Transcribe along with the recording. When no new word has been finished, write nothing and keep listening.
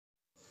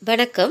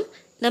வணக்கம்.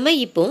 நம்ம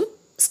இப்போ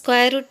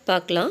ஸ்கொயர் ரூட்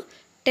பார்க்கலாம்.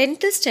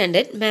 10th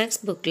ஸ்டாண்டர்ட்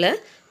மேக்ஸ் புக்கில்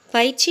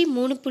பயிற்சி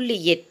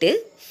 3.8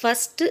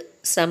 ஃபஸ்ட்டு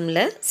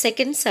சம்மில்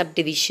செகண்ட்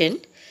சப்டிவிஷன்.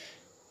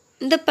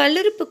 இந்த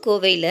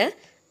பல்லுறுப்புக்கோவையில்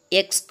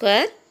X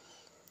square,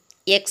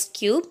 X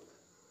cube,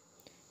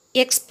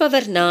 X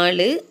power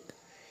 4,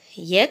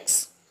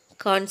 X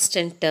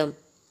constant term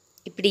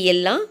இப்படி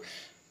எல்லாம்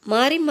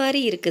மாறி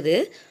மாறி இருக்குது.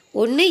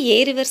 ஒன்று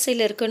ஏறு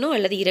வரிசையில் இருக்கணும்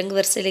அல்லது இறங்கு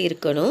வரிசையில்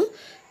இருக்கணும்.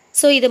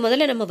 ஸோ இதை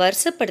முதல்ல நம்ம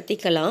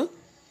வரிசைப்படுத்திக்கலாம்.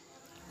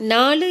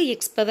 4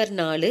 X power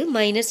 4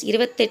 minus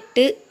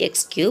 28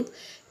 X cube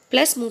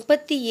plus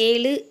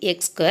 37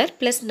 X square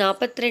plus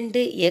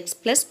 42 X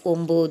plus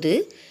 9.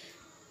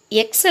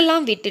 X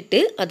எல்லாம்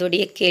விட்டுட்டு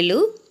அதோடைய கெழு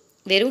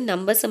வெறும்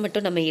நம்பர்ஸை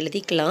மட்டும் நம்ம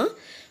எழுதிக்கலாம்.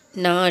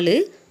 4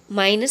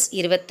 மைனஸ்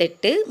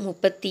 28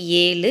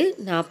 37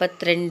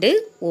 42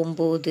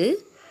 9.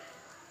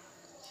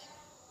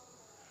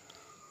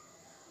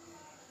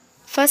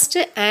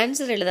 ஃபஸ்ட்டு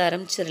ஆன்சர் எழுத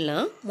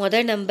ஆரம்பிச்சிடலாம்.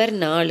 மொதல் நம்பர்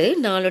 4,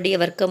 4உடைய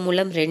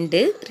வர்க்கமூலம்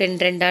 2, 2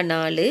 2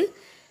 4,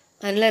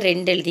 அதனால்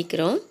 2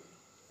 எழுதிக்கிறோம்.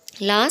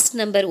 லாஸ்ட்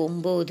நம்பர்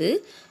 9,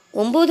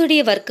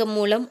 9உடைய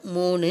வர்க்கமூலம்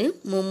 3,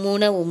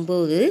 3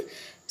 9,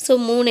 ஸோ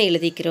 3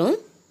 எழுதிக்கிறோம்.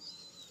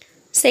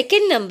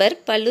 செகண்ட் நம்பர்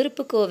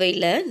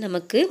பல்லுறுப்புக்கோவையில்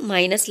நமக்கு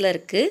மைனஸில்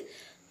இருக்குது.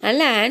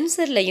 அதனால்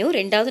ஆன்சர்லையும்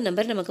ரெண்டாவது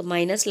நம்பர் நமக்கு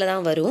மைனஸில்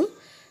தான் வரும்.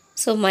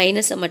 ஸோ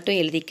மைனஸை மட்டும்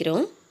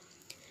எழுதிக்கிறோம்.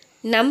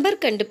 நம்பர்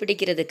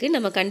கண்டுபிடிக்கிறதுக்கு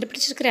நம்ம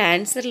கண்டுபிடிச்சிருக்கிற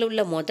ஆன்சரில்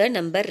உள்ள மொதல்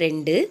நம்பர்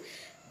 2,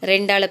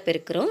 2ஆல்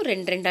பெருக்கிறோம்.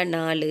 2 2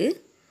 4.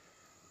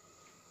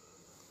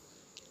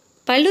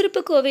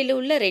 பல்லுறுப்புக்கோவையில்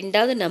உள்ள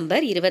ரெண்டாவது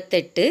நம்பர்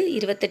 28,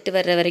 28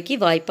 வர்ற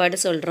வரைக்கும் வாய்ப்பாடு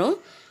சொல்கிறோம்.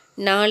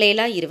 4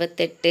 7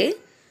 28,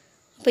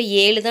 இப்போ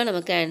 7 தான்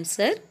நமக்கு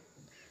ஆன்சர்.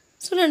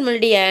 ஸோ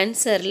நம்மளுடைய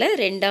ஆன்சரில்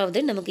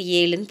ரெண்டாவது நமக்கு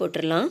 7ன்னு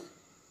போட்டுடலாம்.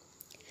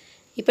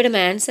 இப்போ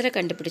நம்ம ஆன்சரை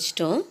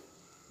கண்டுபிடிச்சிட்டோம்.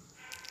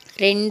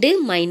 2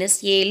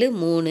 மைனஸ் 7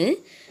 3.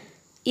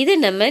 இது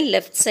நம்ம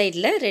லெஃப்ட்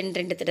சைடில் 2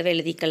 2 தடவை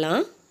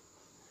எழுதிக்கலாம்.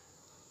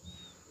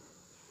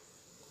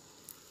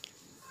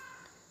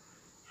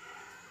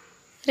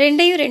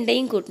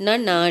 ரெண்டையும் கூட்டினா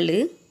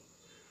 4.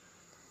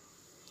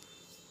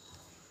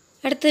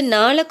 அடுத்து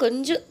 4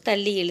 கொஞ்சம்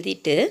தள்ளி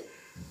எழுதிட்டு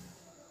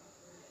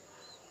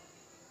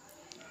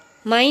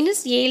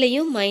மைனஸ்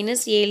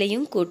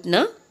 7ஐயும்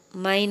கூட்டினா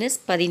மைனஸ்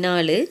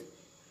 14.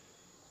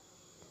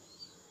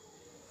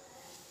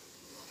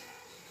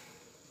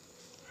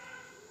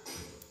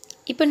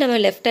 இப்போ நம்ம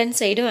லெஃப்ட் ஹேண்ட்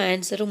சைடும்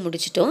ஆன்சரும்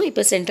முடிச்சிட்டோம்.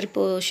 இப்போ சென்ட்ரல்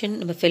போர்ஷன்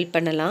நம்ம ஃபில்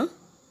பண்ணலாம்.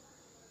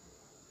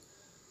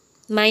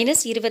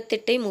 மைனஸ்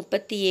 28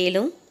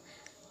 37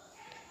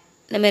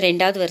 நம்ம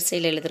ரெண்டாவது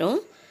வரிசையில் எழுதுகிறோம்.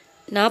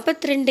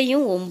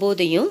 42ஐயும்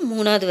 9ஐயும்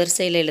மூணாவது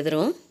வரிசையில்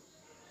எழுதுகிறோம்.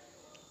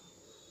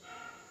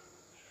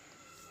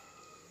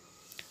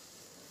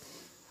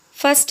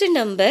 ஃபஸ்ட்டு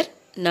நம்பர்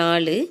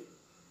 4,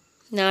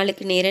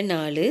 4க்கு நேர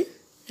 4.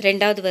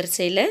 ரெண்டாவது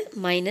வரிசையில்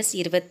மைனஸ்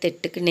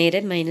 28க்கு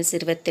நேர மைனஸ்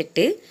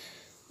 28.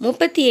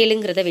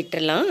 37ங்கிறத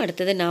விட்டுறலாம்.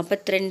 அடுத்தது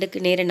 42க்கு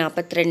நேர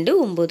 42,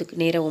 9க்கு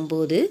நேர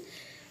 9.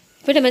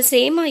 இப்போ நம்ம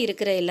சேமாக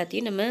இருக்கிற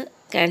எல்லாத்தையும் நம்ம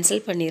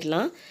கேன்சல்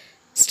பண்ணிடலாம்.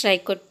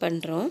 ஸ்ட்ரைக் அவுட்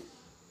பண்ணுறோம்.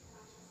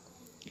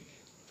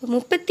 இப்போ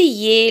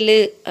 37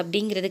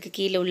 அப்படிங்கிறதுக்கு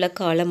கீழே உள்ள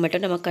காலம்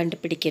மட்டும் நம்ம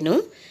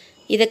கண்டுபிடிக்கணும்.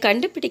 இதை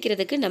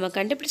கண்டுபிடிக்கிறதுக்கு நம்ம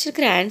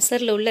கண்டுபிடிச்சிருக்கிற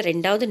ஆன்சரில் உள்ள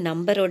ரெண்டாவது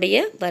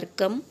நம்பருடைய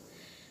வர்க்கம்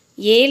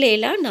 7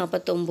 7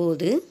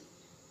 49.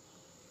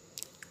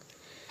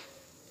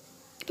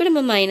 இப்போ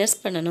நம்ம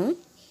மைனஸ் பண்ணணும்.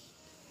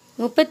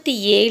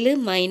 37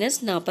 மைனஸ்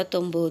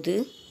 49.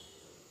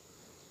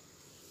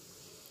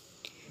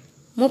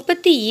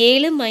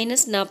 37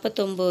 மைனஸ்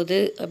 49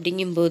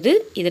 அப்படிங்கும்போது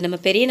இதை நம்ம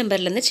பெரிய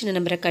நம்பர்லேருந்து சின்ன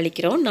நம்பரை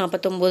கழிக்கிறோம்.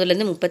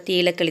 49லேருந்து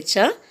 37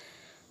 கழிச்சா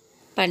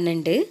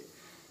 12.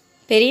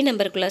 பெரிய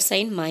நம்பருக்குள்ள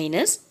சைன்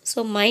மைனஸ். ஸோ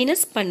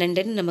மைனஸ்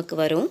 12ன்னு நமக்கு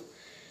வரும்.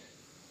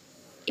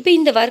 இப்போ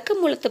இந்த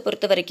வர்க்க மூலத்தை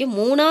பொறுத்த வரைக்கும்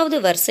மூணாவது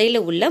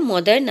வரிசையில் உள்ள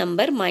மொதல்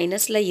நம்பர்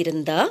மைனஸில்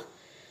இருந்தால்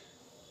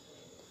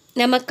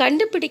நம்ம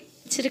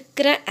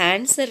கண்டுபிடிச்சிருக்கிற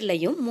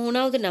ஆன்சர்லையும்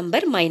மூணாவது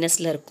நம்பர்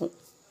மைனஸில் இருக்கும்.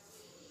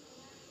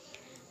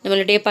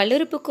 நம்மளுடைய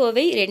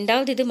பல்லுறுப்புக்கோவை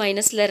ரெண்டாவது இது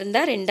மைனஸில்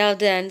இருந்தால்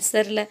ரெண்டாவது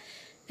ஆன்சரில்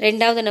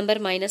ரெண்டாவது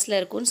நம்பர் மைனஸில்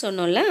இருக்கும்னு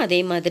சொன்னோம்ல, அதே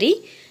மாதிரி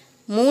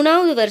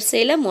மூணாவது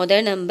வரிசையில்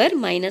மொதல் நம்பர்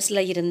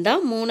மைனஸில்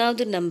இருந்தால்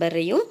மூணாவது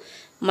நம்பரையும்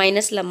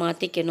மைனஸில்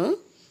மாற்றிக்கணும்.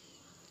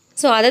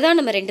 ஸோ அதை தான்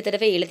நம்ம 2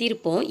 தடவை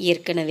எழுதியிருப்போம்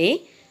ஏற்கனவே.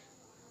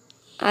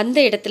 அந்த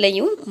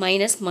இடத்துலையும்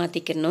மைனஸ்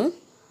மாற்றிக்கணும்.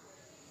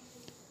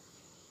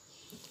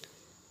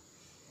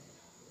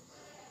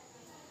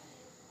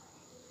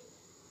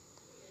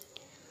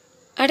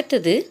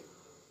 அடுத்தது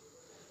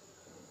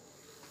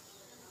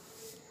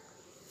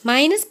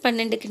மைனஸ்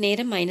 12க்கு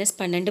நேரம் மைனஸ்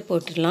 12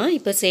 போட்டுடலாம்.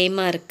 இப்போ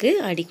சேமாக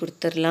இருக்குது, அடி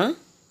கொடுத்துடலாம்.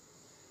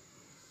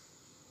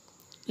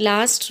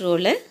 லாஸ்ட்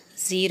ரோவில்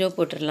 0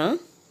 போட்டுடலாம்.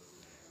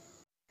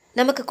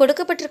 நமக்கு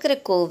கொடுக்கப்பட்டிருக்கிற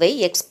Kovai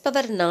X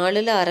power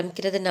 4ல்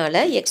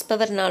ஆரம்பிக்கிறதுனால X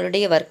power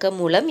 4உடைய வர்க்க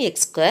மூலம்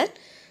எக்ஸ் ஸ்கொயர்.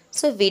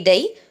 ஸோ விடை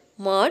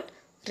மாட்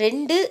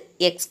 2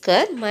 X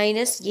square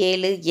minus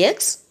 7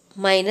 X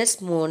minus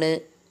 3.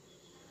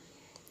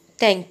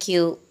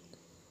 Thank you.